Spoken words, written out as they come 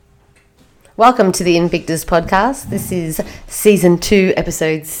Welcome to the Invictus podcast. This is season 2,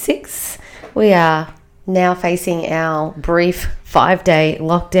 episode 6. We are now facing our brief 5-day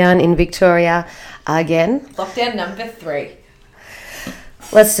lockdown in Victoria again. Lockdown number 3.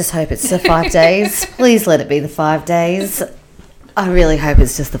 Let's just hope it's the 5 days. Please let it be the 5 days. I really hope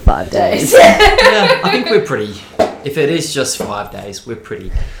it's just the 5 days. Yeah, I think we're pretty, if it is just 5 days, we're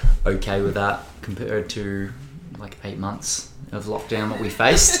pretty okay with that compared to like 8 months of lockdown that we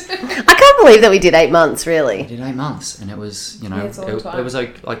faced. I can't believe that we did 8 months, really. We did 8 months, and it was, it was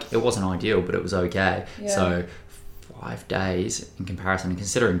like, it wasn't ideal, but it was okay. Yeah. So 5 days in comparison, and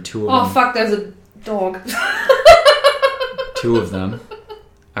considering two Oh, of them, fuck, there's a dog. 2 of them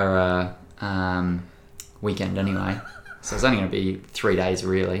are weekend anyway. So it's only going to be 3 days,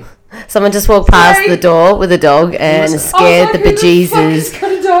 really. Someone just walked past the door with a dog and scared the bejesus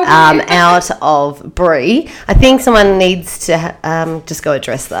out of Brie. I think someone needs to just go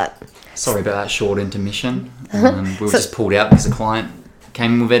address that. Sorry about that short intermission. We were just pulled out because the client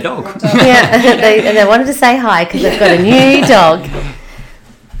came in with their dog. Yeah, they wanted to say hi because they've got a new dog.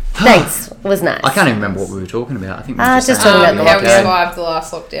 Thanks. It was nice. I can't even remember what we were talking about. I think we were just talking about the how we lockdown. survived the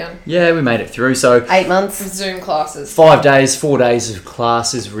last lockdown. Yeah, we made it through. So 8 months. Zoom classes. 5 days, 4 days of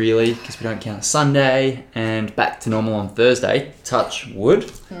classes, really, because we don't count Sunday, and back to normal on Thursday. Touch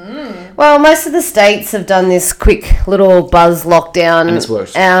wood. Well, most of the states have done this quick little buzz lockdown. And it's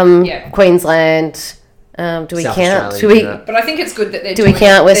worked. Yeah. Queensland. Do we South count? Australia, But I think it's good that they're Do we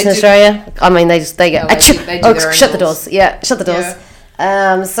count Western Australia? I mean, they go. No, they do their own Shut the rules. doors. Yeah, shut the doors. Yeah.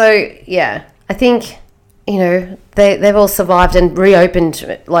 So yeah, I think they've all survived and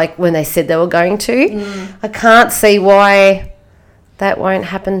reopened like when they said they were going to. I can't see why that won't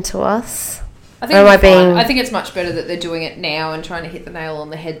happen to us. I think, Or am I it'll be fine. being- I think it's much better that they're doing it now and trying to hit the nail on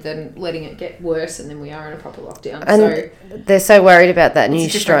the head than letting it get worse and then we are in a proper lockdown. And so they're so worried about that new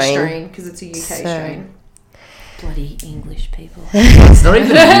it's a different strain. strain because it's a UK strain. Bloody English people. It's not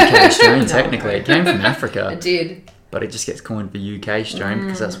even a UK strain, technically. It came from Africa. It did. But it just gets coined the UK strain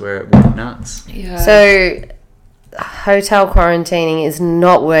because that's where it went nuts. Yeah. So hotel quarantining is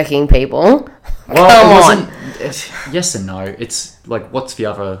not working, people. Well, yes and no. It's like, what's the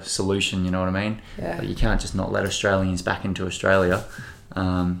other solution, you know what I mean? Yeah. Like, you can't just not let Australians back into Australia.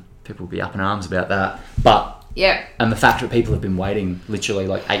 People will be up in arms about that. But yeah. and the fact that people have been waiting literally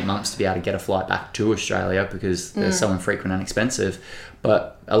like 8 months to be able to get a flight back to Australia because they're so infrequent and expensive.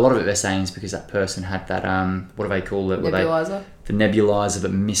 But a lot of it they're saying is because that person had that, what do they call it? Nebulizer. The nebulizer that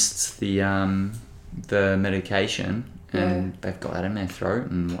missed the medication, and they've got that in their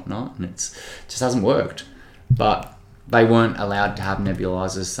throat and whatnot, and it just hasn't worked. But they weren't allowed to have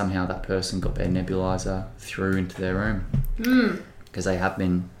nebulizers. Somehow that person got their nebulizer through into their room because they have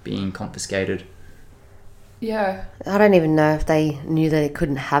been being confiscated. Yeah. I don't even know if they knew they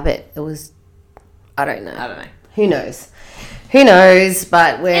couldn't have it. It was, I don't know. Who knows?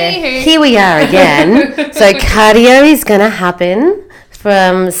 But here we are again. So cardio is going to happen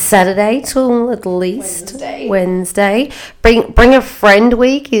from Saturday till at least Wednesday. Bring a friend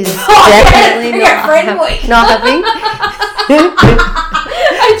week is definitely not happening.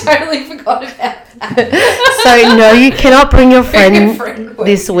 I totally forgot about that. So no, you cannot bring your friend friend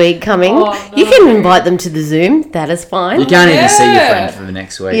this week coming. Oh, no. You can invite them to the Zoom. That is fine. You can't even see your friend for the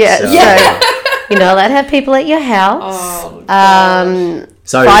next week. Yeah, So. so you're not allowed to have people at your house. Oh,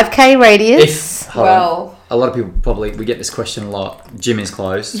 So 5K radius. A lot of people we get this question a lot. Gym is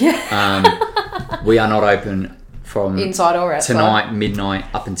closed. Yeah. We are not open from inside or outside. Tonight midnight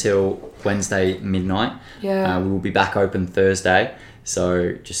up until Wednesday midnight. Yeah. We will be back open Thursday.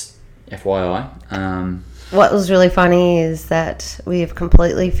 So just FYI. What was really funny is that we have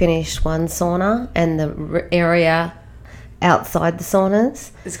completely finished one sauna and the area outside the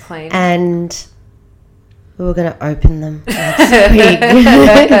saunas, It's clean. and we were going to open them next week.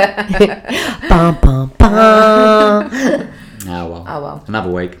 Bum, bum, bum. Oh well.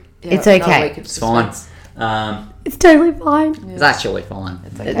 Another week. Yeah, It's okay. another week of It's fine. suspense. It's totally fine. It's actually fine.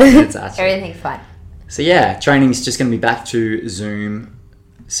 It's okay. It's actually. Everything's fine. So yeah, training's just going to be back to Zoom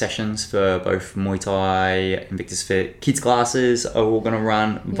sessions for both Muay Thai, Invictus Fit, kids classes are all going to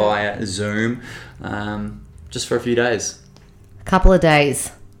run via Zoom, just for a few days. A couple of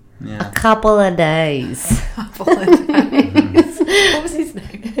days. Yeah. A couple of days. What was his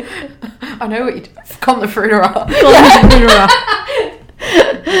name? I know what you did. Con the Fruiterer. You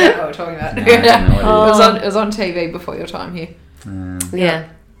know what we're talking about. No, I have no idea. It was on TV before your time here. Yeah.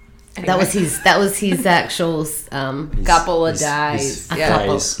 Anyway. That was his actual Couple of his days.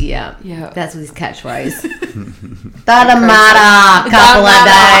 phrase. yeah. That's That's his catchphrase. Doesn't matter. Couple of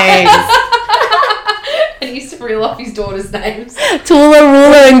days. And he used to just reel off his daughter's names. Tula,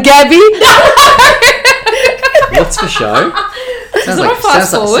 Rula, and Gabby. What's the show? Sounds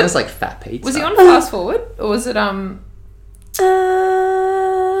like Fat Pete. Was he on Fast Forward, or was it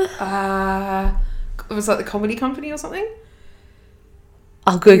it was like the Comedy Company or something?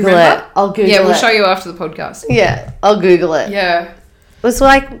 I'll Google it. Yeah, we'll show you after the podcast. Yeah, I'll Google it. Yeah. It was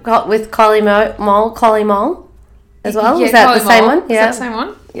like with Collie Mole as well. Yeah, Is that Collie the same Mole. one? Yeah. Is that the same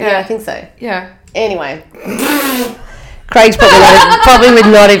one? Yeah, I think so. Yeah. Anyway. Craig's probably would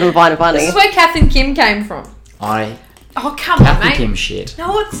not even find it funny. This is where Kath and Kim came from. Oh, come on, Kath and mate. Kim shit.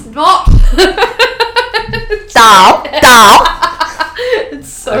 No, it's not. Dal. It's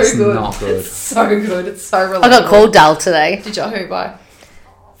so That's good. not good. It's so good. It's so relatable. I got called Dal today. Did you? Who by?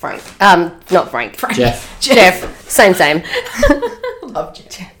 Frank. Not Frank. Jeff. Jeff. Same. Love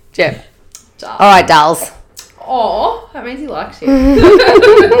Jeff. Jeff. Dal. All right, Dals. Oh, that means he likes you.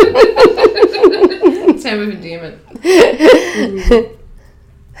 Term of endearment.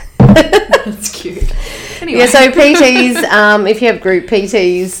 That's cute. Anyway. Yeah, so PTs, if you have group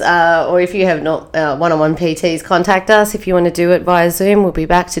PTs or if you have not one-on-one PTs, contact us. If you want to do it via Zoom, we'll be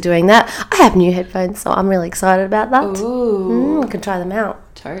back to doing that. I have new headphones, so I'm really excited about that. Ooh. I can try them out.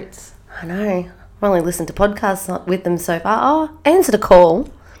 Totes. I know. I've only listened to podcasts with them so far. Oh, I answered a call.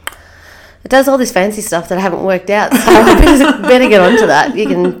 It does all this fancy stuff that I haven't worked out, so I better get onto that. You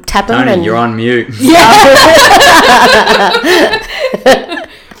can tap them. Tony, you're on mute.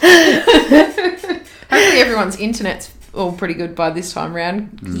 Hopefully everyone's internet's all pretty good by this time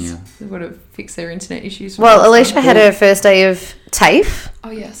round. Yeah. They've got to fix their internet issues. Well, Alicia had her first day of TAFE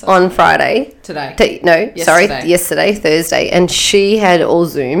on Friday. Today. Yesterday, Thursday. And she had all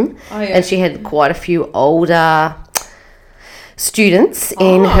Zoom. Oh, yeah. And she had quite a few older students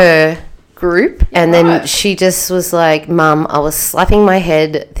in her group. And then she just was like, Mum, I was slapping my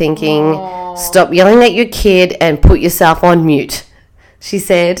head thinking, stop yelling at your kid and put yourself on mute. She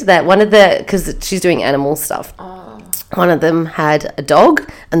said that because she's doing animal stuff, one of them had a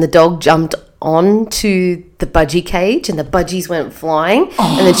dog and the dog jumped onto the budgie cage and the budgies went flying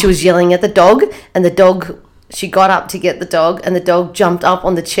and then she was yelling at the dog and the dog, she got up to get the dog and the dog jumped up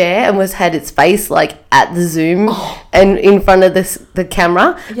on the chair and had its face like at the Zoom and in front of the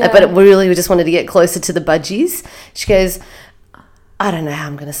camera, but it really we just wanted to get closer to the budgies. She goes, I don't know how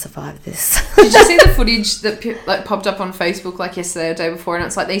I'm going to survive this. Did you see the footage that popped up on Facebook like yesterday or the day before? And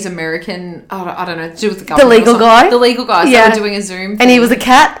it's like these American, I don't know, to do with the government. The legal guys that were doing a Zoom thing. And he was a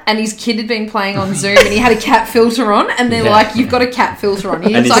cat. And his kid had been playing on Zoom and he had a cat filter on. And they're like, you've got a cat filter on.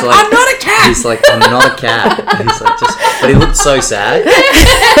 And he's like, I'm not a cat. He's like, I'm not a cat. And he's like, but he looked so sad.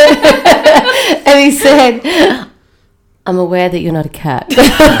 And he said, I'm aware that you're not a cat.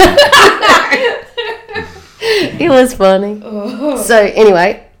 It was funny. So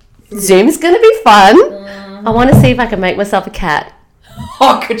anyway, Zoom's going to be fun. I want to see if I can make myself a cat.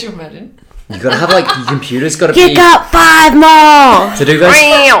 Oh, could you imagine? You got to have like your computer's got to be. Kick up 5 more. To do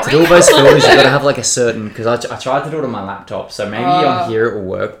all those filters, you got to have like a certain. Because I tried to do it on my laptop, so maybe on here it will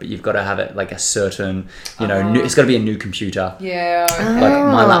work, but you've got to have it like a certain. New, it's got to be a new computer. Yeah. Okay. Like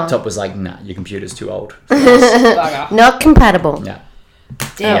my laptop was like, nah, your computer's too old. Not compatible. Yeah.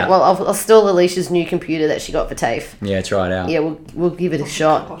 Yeah. Well, I'll steal Alicia's new computer that she got for TAFE. Yeah, try it out. Yeah, we'll give it a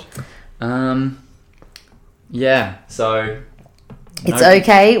shot. Yeah. So. It's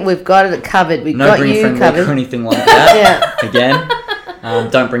okay. We've got it covered. We've got you covered. No bring a friend or anything like that. Again,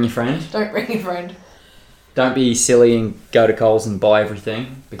 don't bring your friend. Don't bring your friend. Don't be silly and go to Coles and buy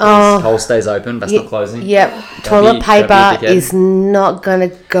everything because Coles stays open. That's not closing. Yep. Toilet paper is not going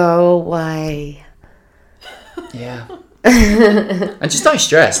to go away. Yeah. And just don't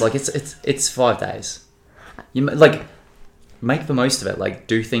stress. Like it's 5 days. You like make the most of it. Like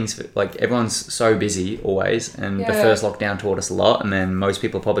do things. Like everyone's so busy always, and the first lockdown taught us a lot. And then most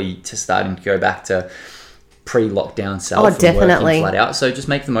people are probably just starting to go back to pre-lockdown self. Oh, definitely. Working flat out. So just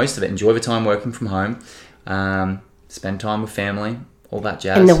make the most of it. Enjoy the time working from home. Spend time with family. All that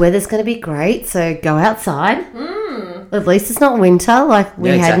jazz. And the weather's going to be great, so go outside. At least it's not winter like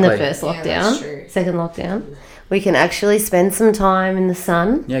we had in the first lockdown, second lockdown. We can actually spend some time in the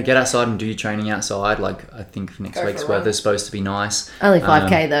sun. Yeah, get outside and do your training outside. Like, I think next week's weather's supposed to be nice. Only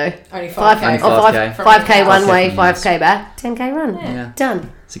 5K though. Only 5K. 5K one way, 5K back, 10K run. Yeah. Done.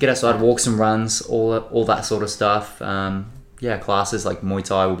 So get outside, walk some runs, all that sort of stuff. Classes like Muay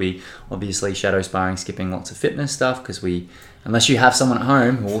Thai will be obviously shadow sparring, skipping, lots of fitness stuff because unless you have someone at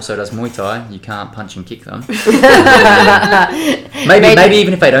home who also does Muay Thai, you can't punch and kick them. maybe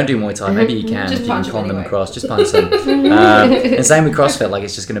even if they don't do Muay Thai, maybe you can. Just you can punch con them anyway. across, just punch them. And same with CrossFit, like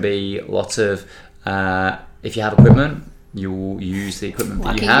it's just going to be lots of, if you have equipment, you'll use the equipment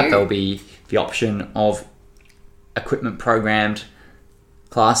that you have. There'll be the option of equipment programmed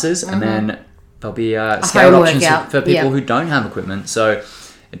classes, and then there'll be scaled options for people who don't have equipment. So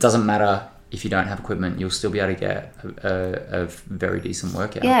it doesn't matter if you don't have equipment, you'll still be able to get a very decent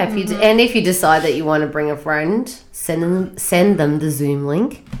workout. Yeah, if you decide that you want to bring a friend, send them the Zoom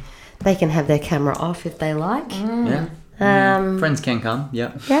link. They can have their camera off if they like. Yeah. Friends can come.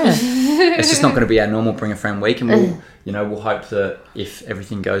 Yeah. It's just not going to be our normal bring a friend week, and we'll hope that if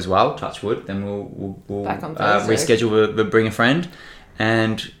everything goes well, touch wood, then we'll reschedule the bring a friend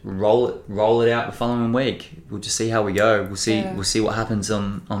and roll it out the following week. We'll just see how we go. We'll see what happens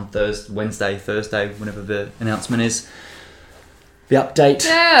on Wednesday, Thursday, whenever the announcement is. The update.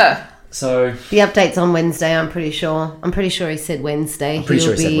 Yeah. So the update's on Wednesday. I'm pretty sure. He said Wednesday. I'm pretty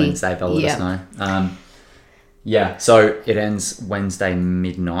sure he said Wednesday, but let us know. So it ends Wednesday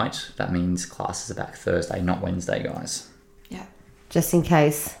midnight. That means classes are back Thursday, not Wednesday, guys. Yeah. Just in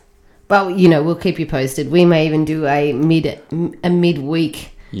case. Well, we'll keep you posted. We may even do a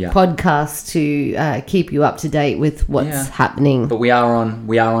midweek podcast to keep you up to date with what's happening. But we are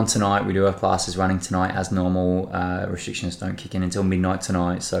on tonight. We do have classes running tonight as normal. Restrictions don't kick in until midnight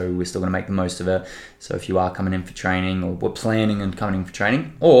tonight, so we're still going to make the most of it. So if you are coming in for training, or we're planning on coming in for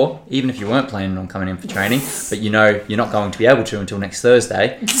training, or even if you weren't planning on coming in for training, but you're not going to be able to until next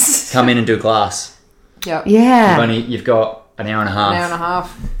Thursday, come in and do class. Yep. Yeah. You've got an hour and a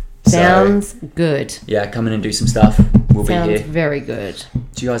half. Sounds good. Yeah, come in and do some stuff. We'll be here. Sounds very good.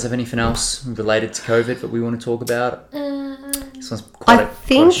 Do you guys have anything else related to COVID that we want to talk about? This one's quite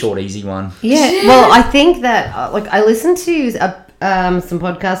a short, easy one. Yeah, well, I think that I listened to some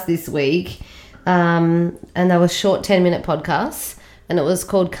podcasts this week, and they were short 10-minute podcasts, and it was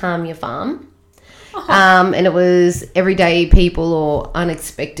called Calm Your Farm. And it was everyday people or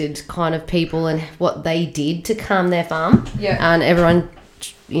unexpected kind of people and what they did to calm their farm. Yeah. And everyone,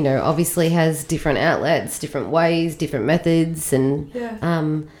 obviously has different outlets, different ways, different methods. And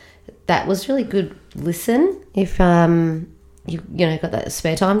that was really good listen. If you got that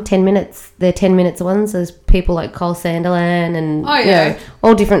spare time, 10 minutes, they're 10 minutes ones. There's people like Cole Sanderland and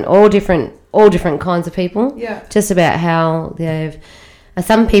all different kinds of people. Yeah. Just about how they've...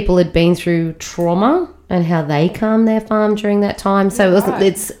 Some people had been through trauma and how they calmed their farm during that time. So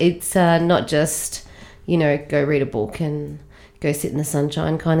it's not just, go read a book and go sit in the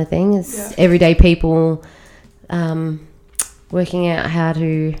sunshine kind of thing. It's everyday people working out how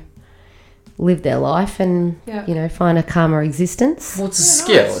to live their life and, find a calmer existence. Well, it's a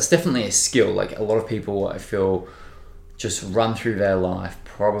skill. Nice. It's definitely a skill. Like a lot of people, I feel, just run through their life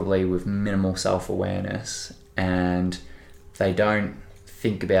probably with minimal self-awareness, and they don't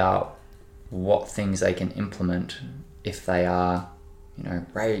think about what things they can implement if they are,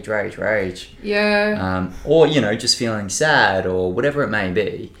 rage. Yeah. Or, just feeling sad or whatever it may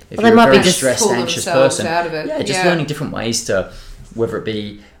be. If you're a very stressed, anxious person, out of it. learning different ways to, whether it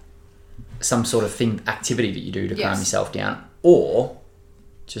be some sort of activity that you do to calm yourself down, or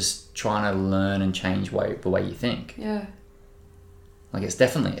just trying to learn and change the way you think. Yeah. Like, it's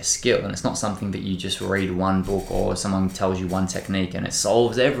definitely a skill, and it's not something that you just read one book or someone tells you one technique and it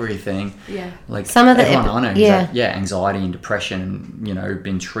solves everything. Yeah. Like, some of everyone I know, anxiety and depression,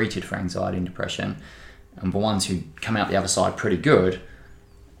 been treated for anxiety and depression, and the ones who come out the other side pretty good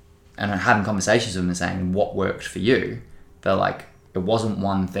and are having conversations with them and saying what worked for you, they're like, it wasn't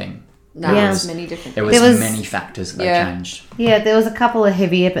one thing. No, it was many different things. There was many factors that changed. Yeah, there was a couple of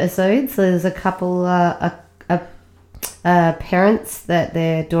heavy episodes. There's a couple parents that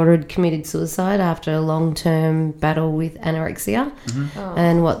their daughter had committed suicide after a long-term battle with anorexia,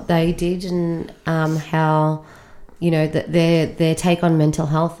 and what they did, and how their take on mental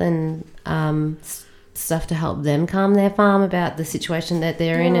health and stuff to help them calm their farm about the situation that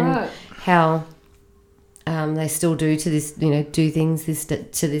they're in, and how they still do to this, do things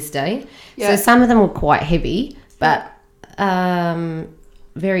to this day. So some of them were quite heavy, but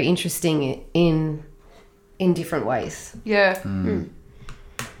very interesting in different ways. Yeah.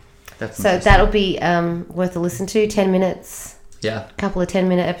 So that'll be worth a listen to. 10 minutes. Yeah. A couple of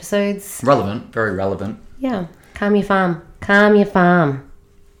 10-minute episodes. Relevant. Very relevant. Yeah. Calm your farm. Calm your farm.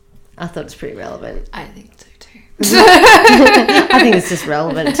 I thought it's pretty relevant. I think so too. I think it's just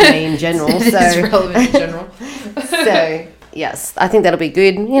relevant to me in general. It's relevant in general. So, yes, I think that'll be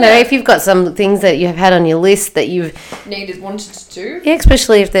good. If you've got some things that you have had on your list that you've wanted to do. Yeah,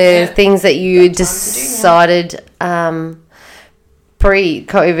 especially if they're things that you decided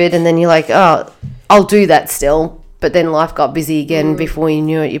pre-COVID, and then you're like, oh, I'll do that still. But then life got busy again. Before you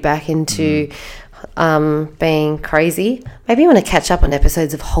knew it, you're back into being crazy. Maybe you want to catch up on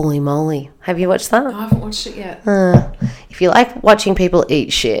episodes of Holy Moly. Have you watched that? No, I haven't watched it yet. If you like watching people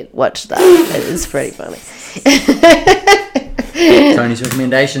eat shit, watch that. It is pretty funny. Tony's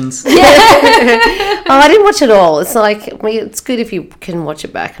recommendations. Yeah. I didn't watch it all. It's like it's good if you can watch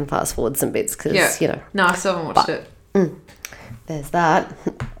it back and fast forward some bits because you know. No, I still haven't watched it. There's that.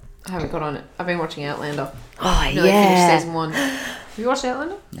 I haven't got on it. I've been watching Outlander. Oh Nearly finished season 1. Have you watched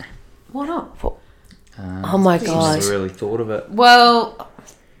Outlander? No. Why not? Oh my god! I just really thought of it. Well,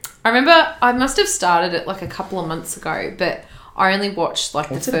 I remember I must have started it like a couple of months ago, but I only watched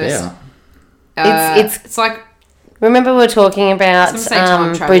like What's the it first. about? It's like. Remember we were talking about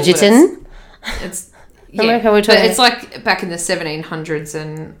Bridgerton? It's Remember how we were talking? But it's like back in the 1700s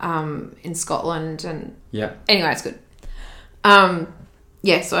and in Scotland and anyway, it's good.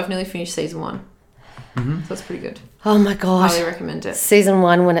 So I've nearly finished season 1. So that's pretty good. Oh my god! Highly recommend it. Season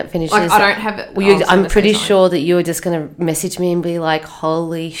 1 when it finishes. Like I don't have it. I'm pretty sure that you were just going to message me and be like,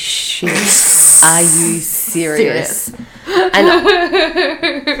 "Holy shit, are you serious?" And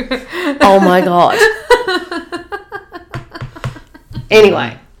oh my god.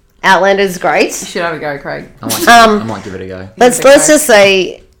 Anyway, Outlander's great. You should have a go, Craig. I might give it a go. Let's just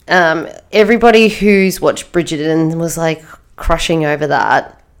say everybody who's watched Bridgerton was like crushing over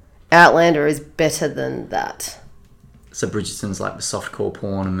that. Outlander is better than that. So Bridgerton's like the softcore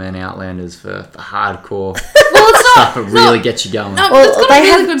porn, and then Outlander's for the hardcore it's stuff that really gets you going. No, but it's got a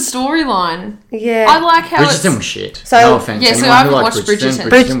really good storyline. Yeah, I like how Bridgerton was shit. So, no offense. Yeah, so anyone I who haven't liked watched Bridgerton. Bridgerton.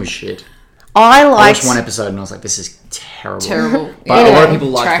 Bridgerton was shit. I I liked watched one episode and I was like, this is terrible. But a lot of people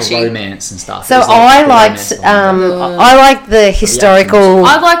like trashy. the romance and stuff. So There's, I like, liked the historical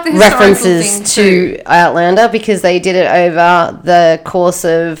references thing to Outlander because they did it over the course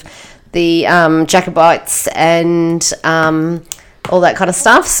of the Jacobites and all that kind of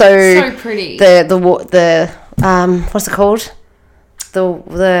stuff. So pretty. The what's it called?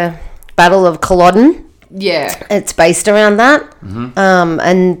 The Battle of Culloden. Yeah, it's based around that,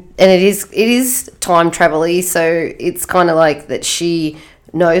 and it is time travel-y, so it's kind of like that she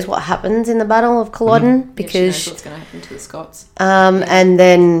knows what happens in the Battle of Culloden because she knows what's going to happen to the Scots. And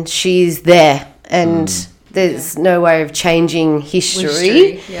then she's there, and there's no way of changing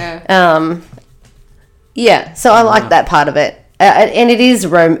history. Yeah. So I like that part of it, and it is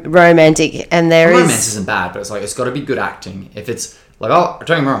romantic, and romance isn't bad, but it's like it's got to be good acting. If it's like, don't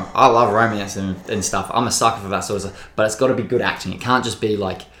get me wrong, I love romance and stuff. I'm a sucker for that sort of stuff. But it's got to be good acting. It can't just be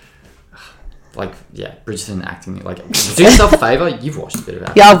like Bridgerton acting. Like, do yourself a favour. You've watched a bit of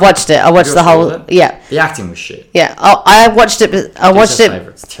it. Yeah, I've watched it. I watched the whole. Yeah. The acting was shit. Yeah, I watched it. I watched it.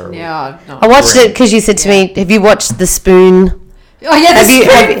 It's terrible. Yeah, I watched it because you said to me, "Have you watched The Spoon?" Oh yeah, the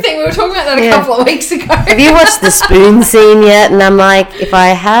spoon thing. We were talking about that a couple of weeks ago. Have you watched the spoon scene yet? And I'm like, if I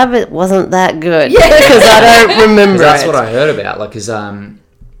have, it wasn't that good because I don't remember. That's what I heard about. Like,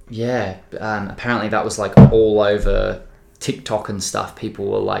 apparently that was like all over TikTok and stuff. People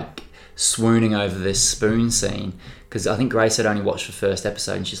were like swooning over this spoon scene because I think Grace had only watched the first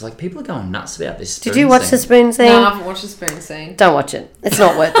episode, and she's like, people are going nuts about this. Did you watch the spoon scene? No, I haven't watched the spoon scene. Don't watch it. It's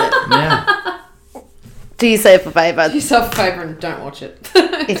not worth it. Yeah. Do yourself a favour. Do yourself a favour and don't watch it.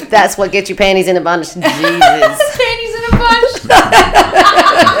 If that's what gets your panties in a bunch, Jesus. Panties in a bunch. Is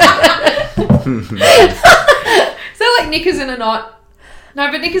that like knickers in a knot?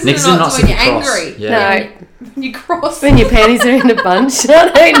 No, but knickers in a knot is when you're angry. Yeah. No. When you cross. When your panties are in a bunch. I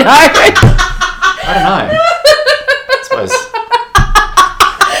don't know. I don't know. I suppose.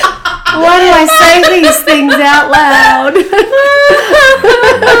 Why do I say these things out loud?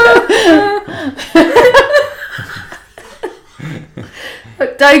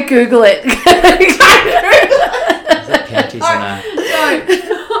 Don't Google it. Is that panties in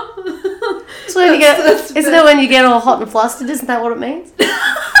a... Isn't it when you get all hot and flustered? Isn't that what it means?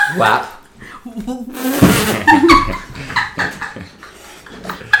 WAP.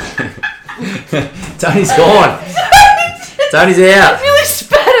 Tony's gone. Tony's out. I really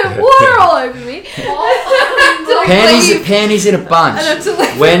spat water all over me. Panties in a bunch.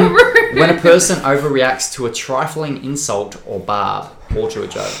 When a person overreacts to a trifling insult or barb or to a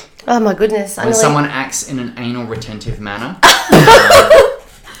joke. Oh my goodness. When someone acts in an anal retentive manner,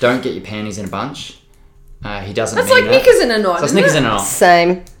 don't get your panties in a bunch. He doesn't That's mean like knickers in a knot. That's knickers in a knot.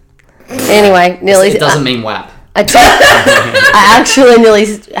 Same. Anyway, nearly. It doesn't mean WAP. I actually nearly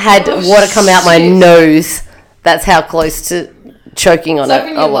had water come out my nose. That's how close to choking on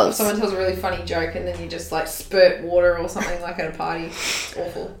it I was. Someone tells a really funny joke and then you just like spurt water or something like at a party. It's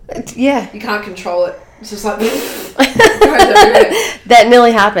awful. Yeah. You can't control it. It's just like that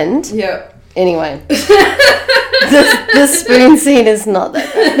nearly happened. Yeah. Anyway. The spoon scene is not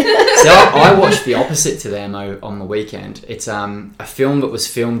that bad. See, I watched the opposite to them on the weekend. It's a film that was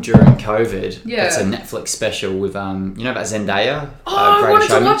filmed during COVID. Yeah. It's a Netflix special with, you know about Zendaya? Oh, I wanted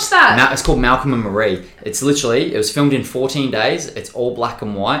to watch that. It's called Malcolm and Marie. It was filmed in 14 days. It's all black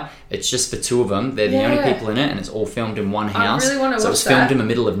and white. It's just the two of them. They're the only people in it, and it's all filmed in one house. I really want to watch that. So it was filmed in the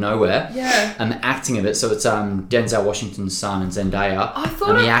middle of nowhere. Yeah. And the acting of it, so it's Denzel Washington's son and Zendaya. I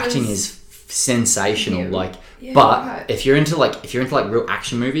thought and the it acting was is sensational. Like, yeah, but right. if you're into real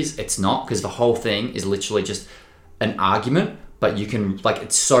action movies, it's not, because the whole thing is literally just an argument. But you can, like,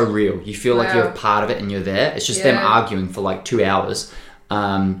 it's so real. You feel like you're a part of it and you're there. It's just them arguing for like 2 hours.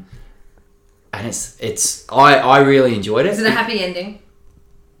 And I really enjoyed it. Is it a happy ending?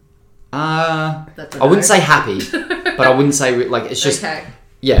 I wouldn't say happy, but I wouldn't say like, it's just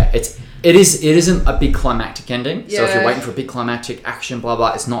it isn't a big climactic ending. So if you're waiting for a big climactic action, blah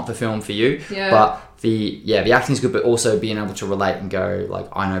blah, it's not the film for you. But the acting's good, but also being able to relate and go like,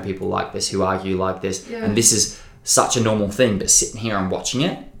 I know people like this who argue like this, and this is such a normal thing. But sitting here and watching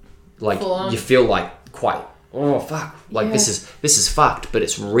it, like, you feel like quite, oh fuck, like this is fucked, but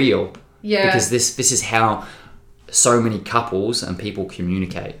it's real. Because this is how so many couples and people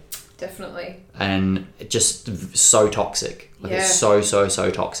communicate. Definitely. And it just so toxic. Like, it's so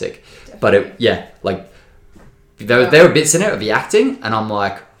toxic. Definitely. But there were bits in it of the acting, and I'm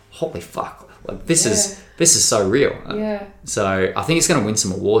like, holy fuck, like this is so real. So I think it's going to win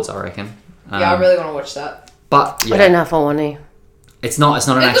some awards, I reckon. I really want to watch that. But I don't know if I want to. It's not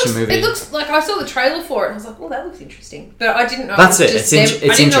an action movie. It looks like, I saw the trailer for it and I was like, well, that looks interesting. But I didn't know That's it. It's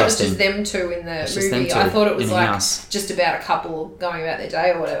interesting. I didn't know it was just them two in the movie. I thought it was like house. Just about a couple going about their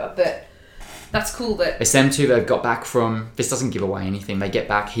day or whatever. But that's cool that it's them two. They've got back from. This doesn't give away anything. They get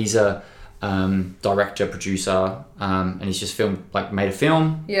back. He's a director, producer, and he's just made a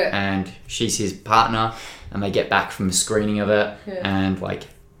film. Yeah. And she's his partner, and they get back from the screening of it, and like,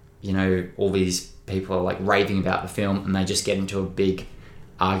 you know, all these people are like raving about the film, and they just get into a big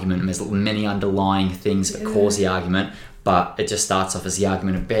argument, and there's many underlying things that cause the argument, but it just starts off as the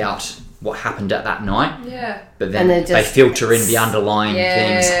argument about what happened at that night. Yeah. But then they filter in the underlying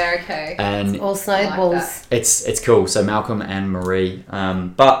things. Yeah, okay. And all snowballs. Like it's cool. So Malcolm and Marie.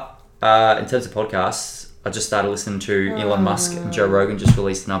 But in terms of podcasts, I just started listening to Elon Musk, and Joe Rogan just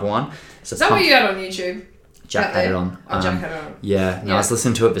released another one. So is that what you had on YouTube? Jack had it on. Jack had it on. Yeah. No, I was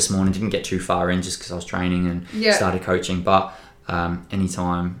listening to it this morning. Didn't get too far in just because I was training and started coaching. But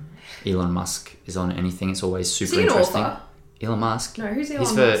anytime Elon Musk is on anything, it's always super interesting. Author? Elon Musk. No, who's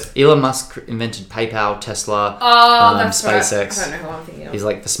Elon Musk? Elon Musk invented PayPal, Tesla, that's SpaceX. Right. I don't know who I'm thinking of. He's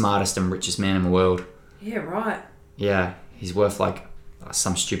like the smartest and richest man in the world. Yeah, right. Yeah, he's worth like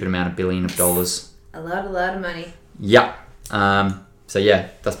some stupid amount of $billion. A lot of money. Yeah. So yeah,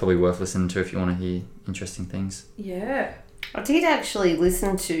 that's probably worth listening to if you want to hear interesting things. Yeah. I did actually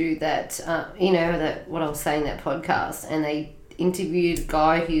listen to that, that what I was saying, that podcast, and they interviewed a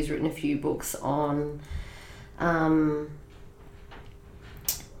guy who's written a few books on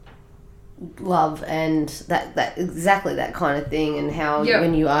love and that exactly that kind of thing, and how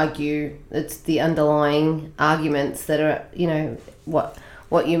when you argue, it's the underlying arguments that are,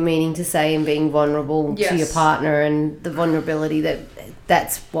 what you're meaning to say and being vulnerable to your partner, and the vulnerability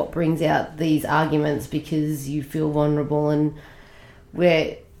that's what brings out these arguments, because you feel vulnerable, and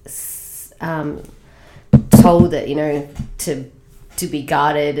we're told that to be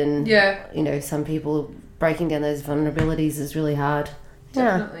guarded, and some people breaking down those vulnerabilities is really hard.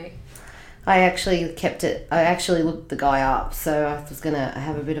 Definitely. I actually looked the guy up, so I was gonna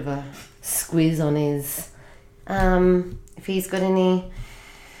have a bit of a squiz on his if he's got any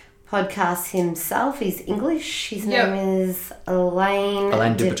podcasts himself. He's English. His name is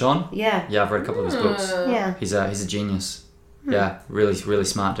Alain de Botton. Yeah, I've read a couple of his books. Yeah, he's a genius. Yeah, really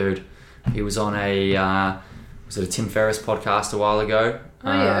smart dude. He was on a was it a Tim Ferriss podcast a while ago?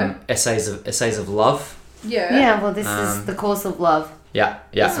 Essays of Love. Yeah. Well, this is The Course of Love. Yeah.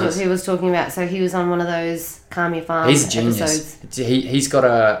 That's what he was talking about. So he was on one of those Calm Your Farm He's a genius. episodes. He's got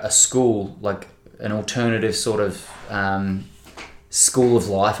a school, like an alternative sort of school of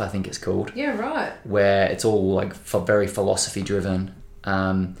life, I think it's called. Yeah, right. Where it's all like very philosophy driven,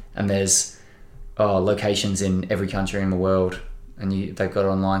 and there's locations in every country in the world, and they've got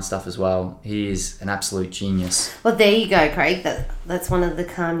online stuff as well. He is an absolute genius. Well, there you go, Craig. That's one of the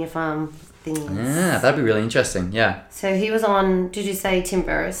Calm Your Farm things. Yeah, that'd be really interesting. Yeah. So he was on. Did you say Tim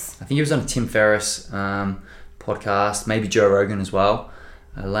Ferriss? I think he was on a Tim Ferriss podcast. Maybe Joe Rogan as well.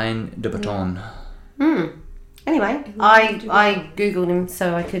 Alain de Botton. Anyway, I googled him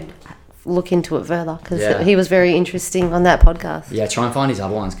so I could look into it further because Yeah. he was very interesting on that podcast. Yeah, try and find his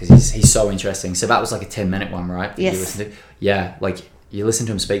other ones because he's so interesting. So that was like a 10-minute one, right? that Yes. You listened to? Yeah, like you listen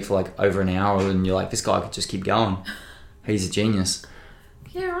to him speak for like over an hour and you're like, this guy could just keep going. He's a genius.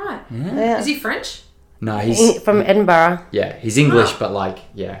 Yeah, right. Yeah. Yeah. Is he French? No, he's From Edinburgh. yeah, he's English, but like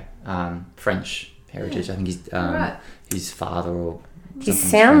French heritage. I think he's Right. his father or He something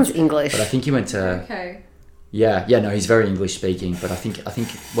sounds French. English. But I think he went to Okay. yeah, no, he's very English speaking. But I think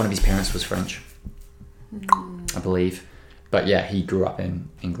one of his parents was French, I believe. But yeah, he grew up in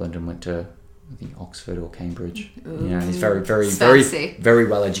England and went to I think Oxford or Cambridge. Yeah, he's very Fancy. very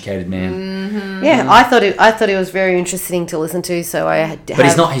well educated man. Yeah, I thought it was very interesting to listen to. So I had. But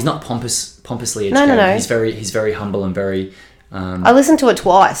he's not pompously educated. No. He's very humble and very. I listened to it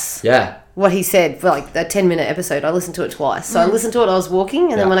twice. Yeah. What he said for like a 10-minute episode, I listened to it twice. So I listened to it. I was walking,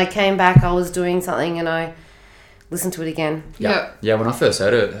 and then Yeah. when I came back, I was doing something, and I listened to it again. Yeah. When I first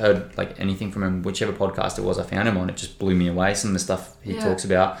heard like anything from him, whichever podcast it was, I found him on. It just blew me away. Some of the stuff he talks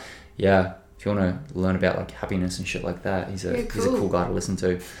about. Yeah. If you want to learn about like happiness and shit like that, he's a cool guy to listen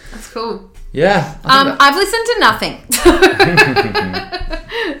to. That's cool. Yeah. I've listened to nothing.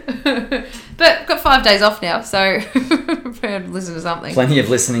 But got 5 days off now, so prepared to listen to something. Plenty of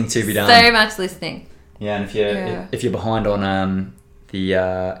listening to be done. So much listening. Yeah, and if you're behind on the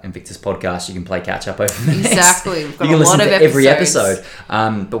Invictus podcast, you can play catch up over the next. Exactly. We've got you can a listen lot to of every episodes.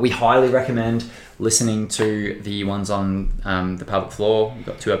 episode. But we highly recommend listening to the ones on the pelvic floor. We've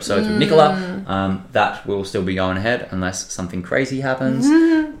got 2 episodes with Nicola. That will still be going ahead unless something crazy happens.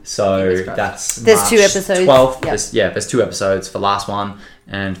 So that's There's March 2 episodes. 12th. There's 2 episodes for the last one.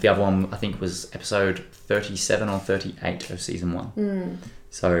 And the other one, I think, was episode 37 or 38 of season 1.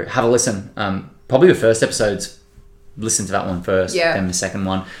 So have a listen. Probably the first episodes, listen to that one first. Yeah. Then the second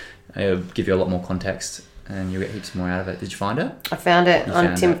one. It'll give you a lot more context and you'll get heaps more out of it. Did you find it? I found it on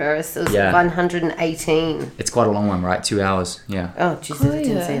found Tim it. Ferriss. It was Yeah. 118. It's quite a long one, right? 2 hours. Yeah. Oh, Jesus, I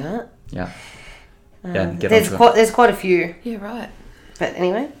didn't see that. Yeah. Yeah, get There's onto it. there's quite a few. Yeah, right. But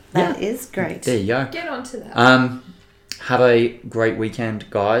anyway, that is great. There you go. Get onto that. Have a great weekend,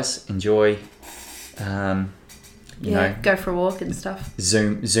 guys. Enjoy. You know, go for a walk and stuff.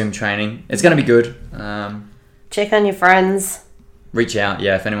 Zoom training. It's going to be good. Check on your friends. Reach out.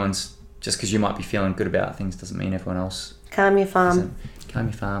 Yeah, if anyone's just because you might be feeling good about things doesn't mean everyone else. Calm your farm. Isn't. Calm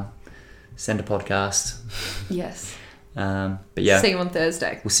your farm. Send a podcast. Yes. But yeah, See you on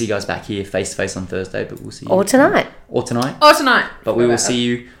Thursday. we'll see you guys back here face to face on Thursday. But we'll see you Or tonight. Or tonight. Or tonight. But we will see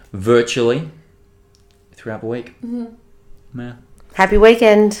you virtually throughout the week. Yeah. Happy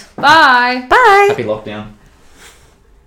weekend. Bye. Bye. Happy lockdown.